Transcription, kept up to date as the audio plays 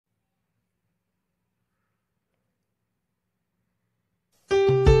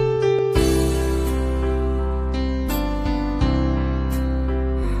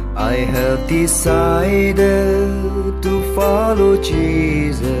I have decided to follow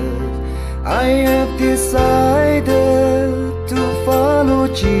Jesus. I have decided to follow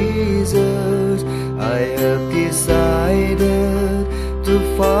Jesus. I have decided to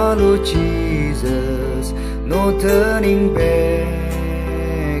follow Jesus. No turning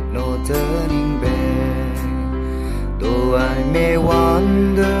back, no turning back. Though I may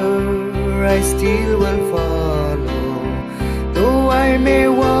wander, I still will follow. Though I may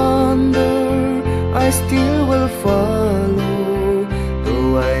wander, I still will follow.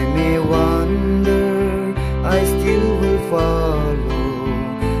 Though I may wander, I still will follow.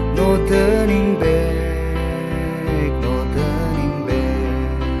 No turning back, no turning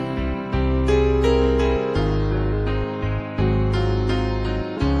back.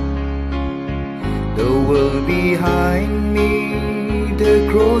 The world behind me, the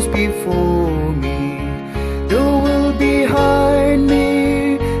cross before me. The world behind me,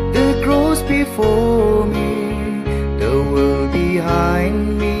 the cross before me. The world behind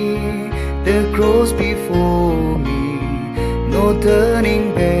me, the cross before me. No turning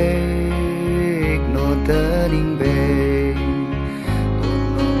back, no turning back. Though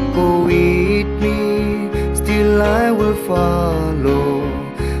none go with me, still I will follow.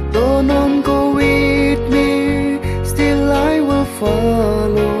 Though none go with me, still I will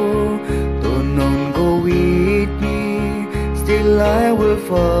follow. Though none go with me, still I will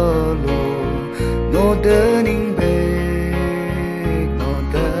follow. No turning back, no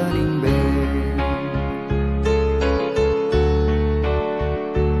turning back.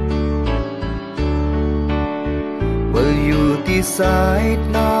 Will you decide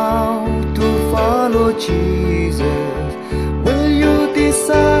now to follow Jesus? Will you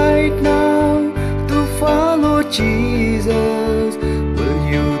decide now to follow Jesus? Will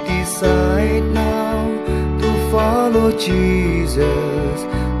you decide now to follow Jesus?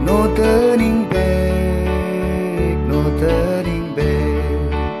 No turning back.